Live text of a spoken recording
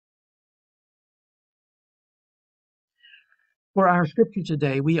For our scripture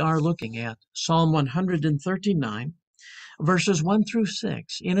today, we are looking at Psalm 139, verses 1 through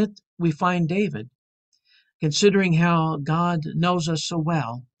 6. In it, we find David considering how God knows us so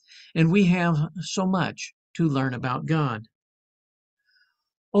well, and we have so much to learn about God.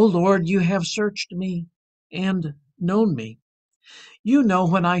 O Lord, you have searched me and known me. You know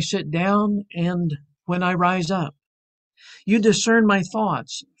when I sit down and when I rise up. You discern my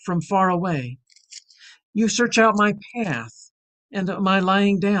thoughts from far away. You search out my path and my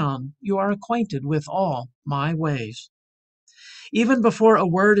lying down. You are acquainted with all my ways. Even before a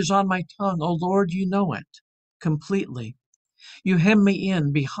word is on my tongue, O Lord, you know it completely. You hem me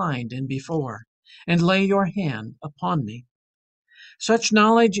in behind and before, and lay your hand upon me. Such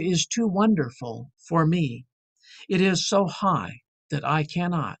knowledge is too wonderful for me. It is so high that I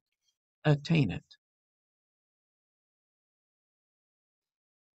cannot attain it.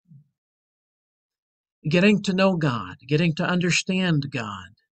 Getting to know God, getting to understand God,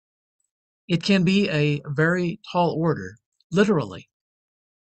 it can be a very tall order, literally.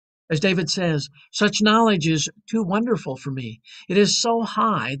 As David says, such knowledge is too wonderful for me. It is so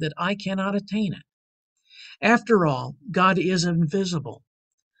high that I cannot attain it. After all, God is invisible.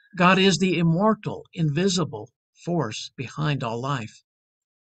 God is the immortal, invisible force behind all life.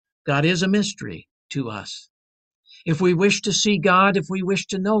 God is a mystery to us. If we wish to see God, if we wish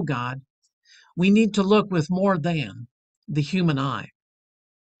to know God, we need to look with more than the human eye.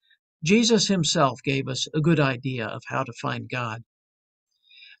 Jesus himself gave us a good idea of how to find God.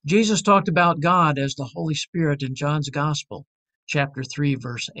 Jesus talked about God as the Holy Spirit in John's Gospel, chapter 3,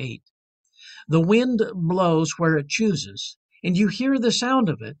 verse 8. The wind blows where it chooses, and you hear the sound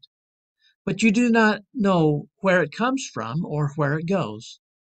of it, but you do not know where it comes from or where it goes.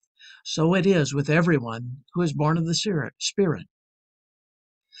 So it is with everyone who is born of the Spirit.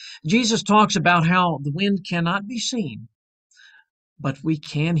 Jesus talks about how the wind cannot be seen, but we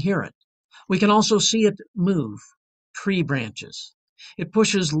can hear it. We can also see it move tree branches. It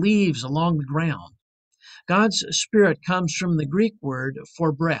pushes leaves along the ground. God's Spirit comes from the Greek word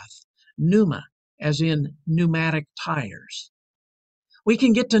for breath, pneuma, as in pneumatic tires. We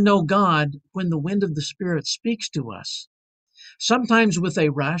can get to know God when the wind of the Spirit speaks to us, sometimes with a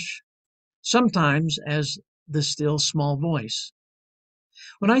rush, sometimes as the still small voice.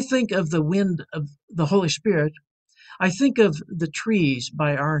 When I think of the wind of the Holy Spirit, I think of the trees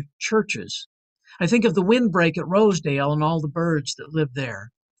by our churches. I think of the windbreak at Rosedale and all the birds that live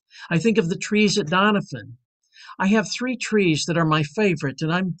there. I think of the trees at Doniphan. I have 3 trees that are my favorite,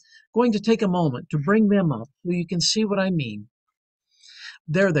 and I'm going to take a moment to bring them up so you can see what I mean.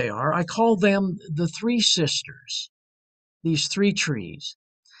 There they are. I call them the 3 sisters, these 3 trees.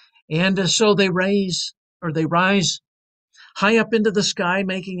 And so they rise high up into the sky,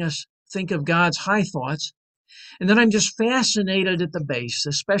 making us think of God's high thoughts. And then I'm just fascinated at the base,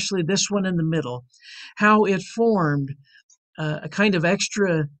 especially this one in the middle, how it formed a kind of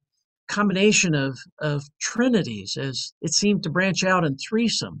extra combination of trinities as it seemed to branch out in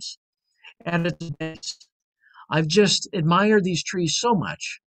threesomes at its base. I've just admired these trees so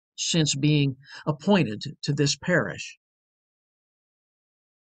much since being appointed to this parish.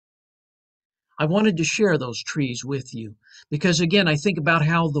 I wanted to share those trees with you because, again, I think about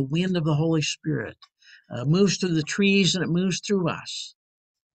how the wind of the Holy Spirit moves through the trees and it moves through us.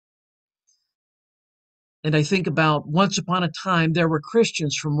 And I think about once upon a time there were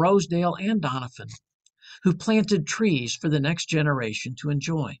Christians from Rosedale and Doniphan who planted trees for the next generation to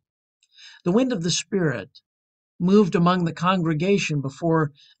enjoy. The wind of the Spirit moved among the congregation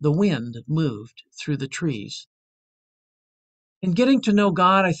before the wind moved through the trees. In getting to know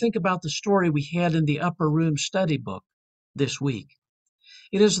God, I think about the story we had in the Upper Room study book this week.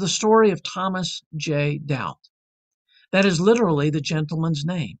 It is the story of Thomas J. Doubt. That is literally the gentleman's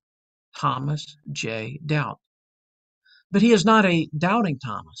name, Thomas J. Doubt. But he is not a doubting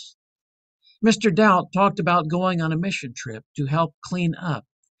Thomas. Mr. Doubt talked about going on a mission trip to help clean up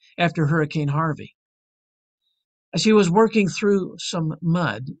after Hurricane Harvey. As he was working through some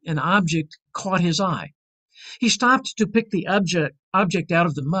mud, an object caught his eye. He stopped to pick the object out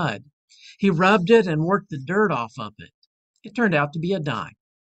of the mud. He rubbed it and worked the dirt off of it. It turned out to be a dime,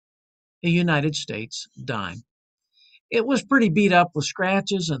 a United States dime. It was pretty beat up with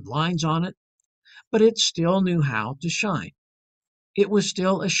scratches and lines on it, but it still knew how to shine. It was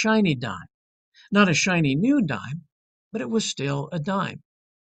still a shiny dime. Not a shiny new dime, but it was still a dime.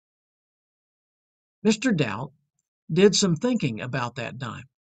 Mr. Doubt did some thinking about that dime.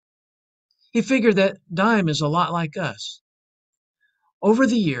 He figured that dime is a lot like us. Over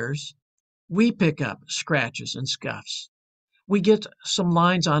the years, we pick up scratches and scuffs. We get some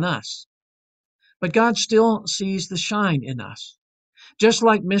lines on us. But God still sees the shine in us. Just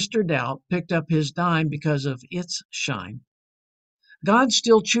like Mr. Doubt picked up his dime because of its shine, God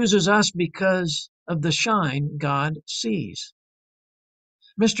still chooses us because of the shine God sees.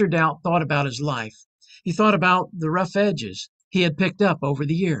 Mr. Doubt thought about his life. He thought about the rough edges he had picked up over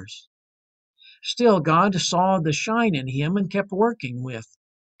the years. Still, God saw the shine in him and kept working with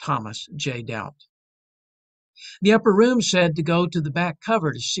Thomas J. Doubt. The upper room said to go to the back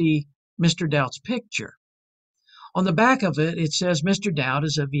cover to see Mr. Doubt's picture. On the back of it, it says Mr. Doubt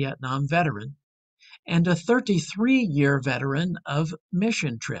is a Vietnam veteran and a 33-year veteran of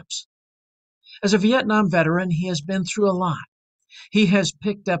mission trips. As a Vietnam veteran, he has been through a lot. He has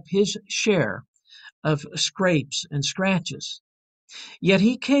picked up his share of scrapes and scratches. Yet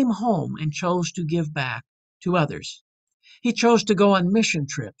he came home and chose to give back to others. He chose to go on mission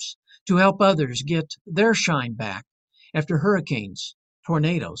trips to help others get their shine back after hurricanes,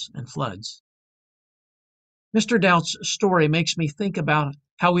 tornadoes, and floods. Mr. Doubt's story makes me think about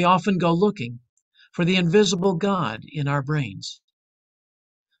how we often go looking for the invisible God in our brains.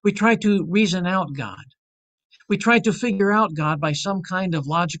 We try to reason out God. We try to figure out God by some kind of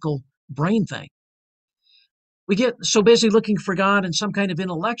logical brain thing. We get so busy looking for God in some kind of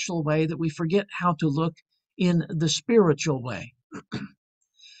intellectual way that we forget how to look in the spiritual way.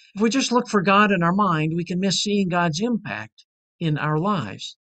 If we just look for God in our mind, we can miss seeing God's impact in our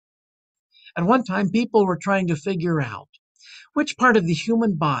lives. At one time, people were trying to figure out which part of the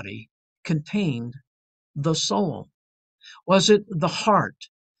human body contained the soul. Was it the heart,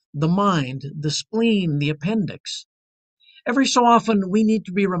 the mind, the spleen, the appendix? Every so often, we need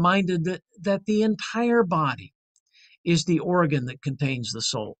to be reminded that the entire body is the organ that contains the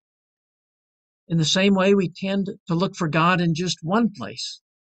soul. In the same way, we tend to look for God in just one place.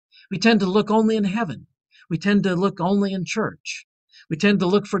 We tend to look only in heaven. We tend to look only in church. We tend to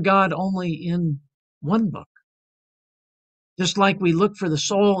look for God only in one book. Just like we look for the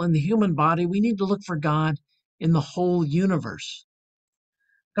soul in the human body, we need to look for God in the whole universe.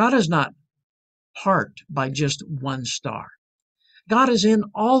 God is not part by just one star. God is in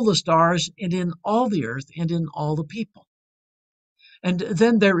all the stars and in all the earth and in all the people. And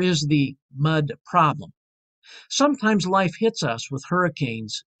then there is the mud problem. Sometimes life hits us with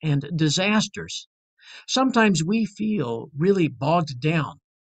hurricanes and disasters. Sometimes we feel really bogged down.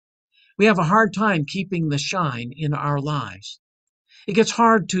 We have a hard time keeping the shine in our lives. It gets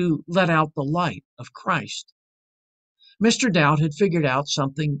hard to let out the light of Christ. Mr. Doubt had figured out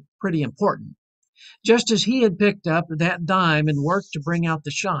something pretty important. Just as he had picked up that dime and worked to bring out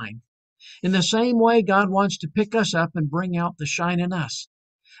the shine, in the same way, God wants to pick us up and bring out the shine in us.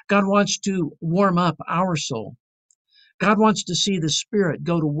 God wants to warm up our soul. God wants to see the Spirit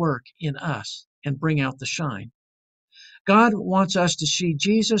go to work in us and bring out the shine. God wants us to see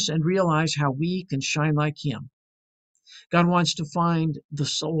Jesus and realize how we can shine like Him. God wants to find the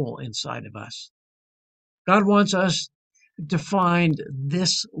soul inside of us. God wants us to find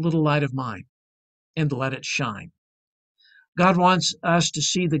this little light of mine and let it shine. God wants us to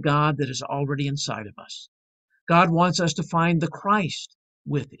see the God that is already inside of us. God wants us to find the Christ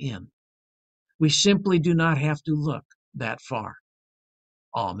within. We simply do not have to look that far.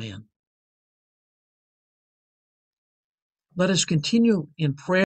 Amen. Let us continue in prayer.